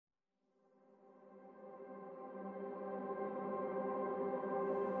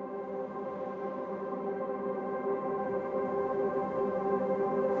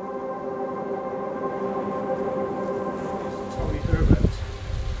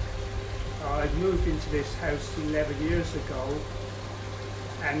moved into this house 11 years ago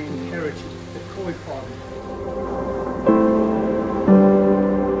and inherited the koi pond.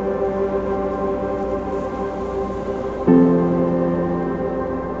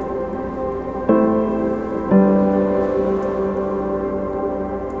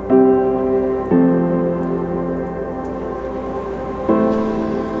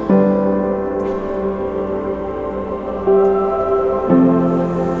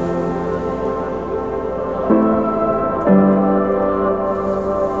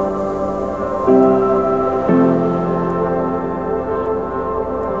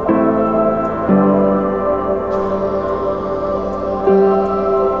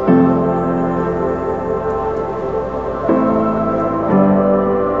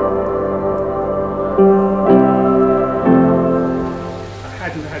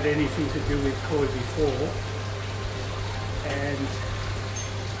 Anything to do with koi before, and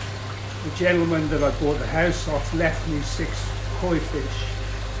the gentleman that I bought the house off left me 6 koi fish.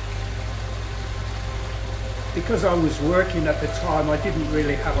 Because I was working at the time, I didn't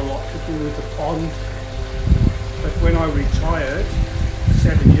really have a lot to do with the pond, but when I retired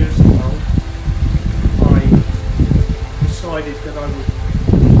 7 years ago, I decided that I would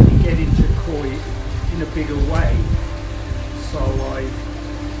get into koi in a bigger way, so I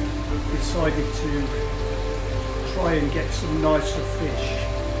decided to try and get some nicer fish,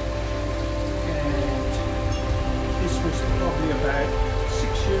 and this was probably about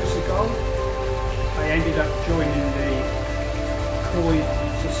 6 years ago. I ended up joining the Koi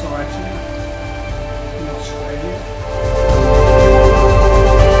Society in Australia.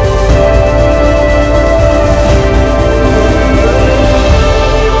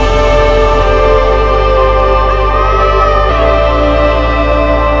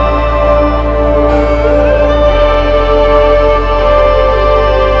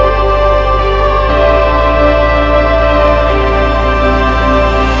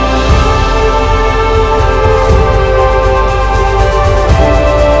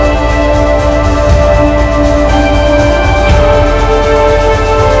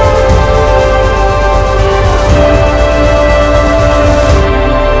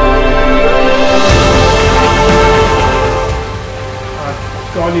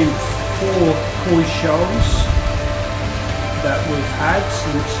 Gone in 4 koi shows that we've had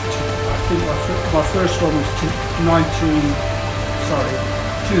since, I think my first one was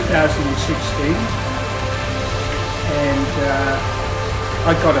 2016, and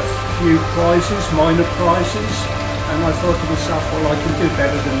I got a few prizes, minor prizes, and I thought to myself, well, I can do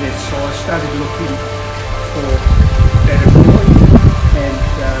better than this, so I started looking for better koi, and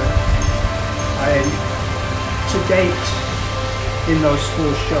to date, in those 4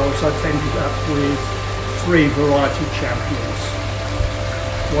 shows, I've ended up with 3 variety champions.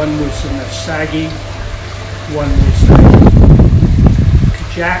 One was an Asagi, one was a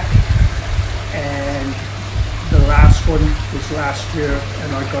Kajak, and the last one was last year,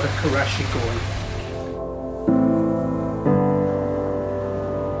 and I got a Karashi going.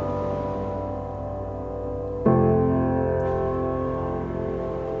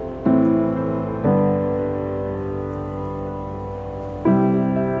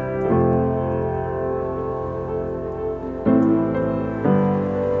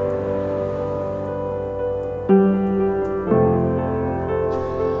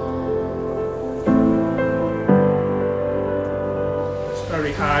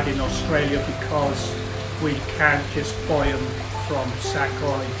 Very hard in Australia because we can't just buy them from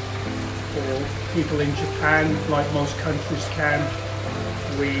Sakai or people in Japan like most countries can.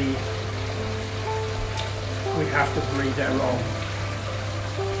 We have to breed our own,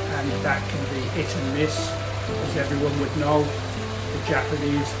 and that can be hit and miss, as everyone would know. The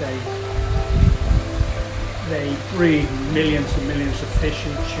Japanese, they breed millions and millions of fish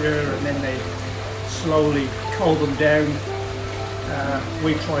each year, and then they slowly cull them down.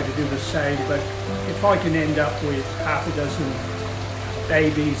 We try to do the same, but if I can end up with half a dozen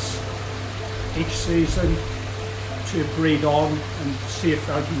babies each season to breed on and see if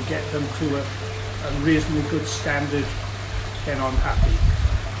I can get them to a reasonably good standard, then I'm happy.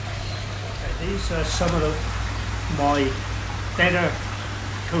 Okay, these are some of my better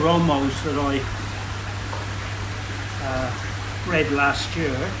Koromos that I bred last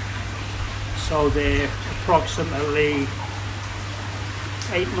year. So they're approximately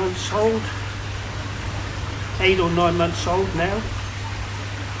 8 months old, 8 or 9 months old now,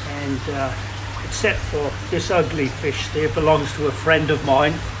 and except for this ugly fish there, belongs to a friend of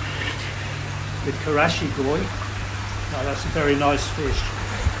mine, the Karashi Goi. Now that's a very nice fish.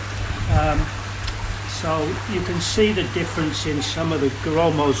 So you can see the difference in some of the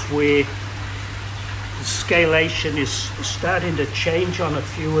Koromos where The scalation is starting to change on a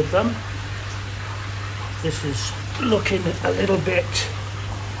few of them. This is looking a little bit,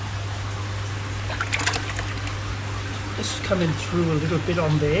 this is coming through a little bit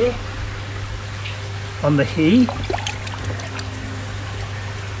on there, on the he.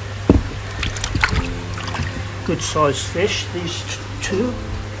 Good sized fish, these two,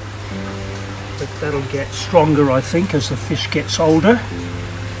 but that'll get stronger I think as the fish gets older.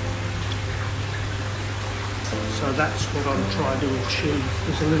 So that's what I'm trying to achieve.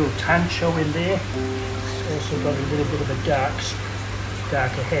 There's a little tancho in there. It's also got a little bit of a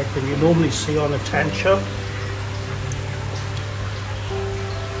darker head than you normally see on a tancho.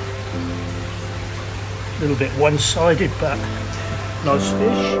 A little bit one-sided, but nice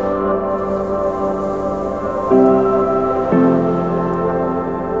fish.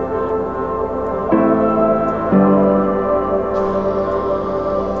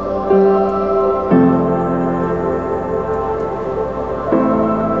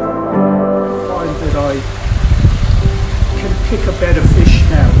 Pick a better fish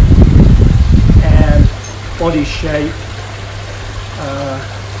now, and body shape,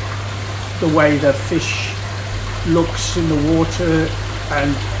 the way the fish looks in the water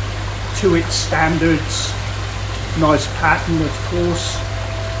and to its standards, nice pattern of course,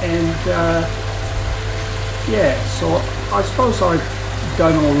 and yeah, so I suppose I've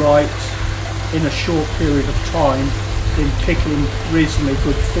done alright in a short period of time in picking reasonably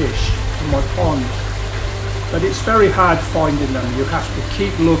good fish in my pond. But it's very hard finding them. You have to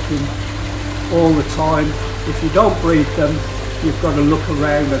keep looking all the time. If you don't breed them, you've got to look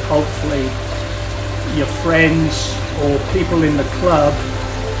around and hopefully your friends or people in the club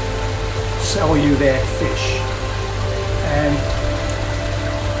sell you their fish. And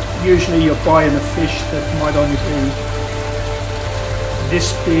usually you're buying a fish that might only be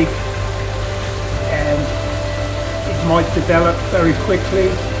this big, and it might develop very quickly.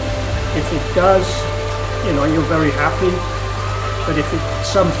 If it does, you know, you're very happy, but if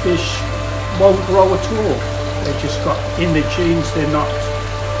some fish won't grow at all, they've just got in the genes, they're not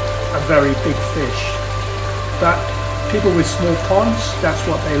a very big fish. But people with small ponds, that's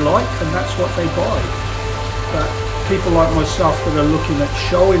what they like and that's what they buy. But people like myself that are looking at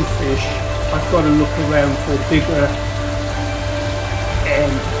showing fish, I've got to look around for bigger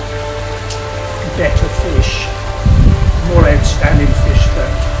and better fish, more outstanding fish that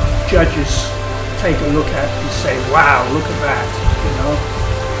judges take a look at and say, wow, look at that, you know,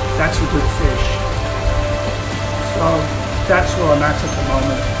 that's a good fish. So that's where I'm at the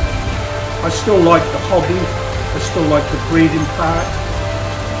moment. I still like the hobby, I still like the breeding part,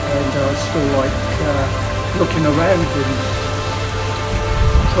 and I still like looking around and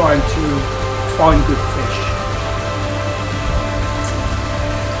trying to find good fish.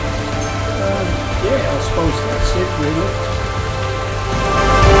 Yeah, I suppose that's it really.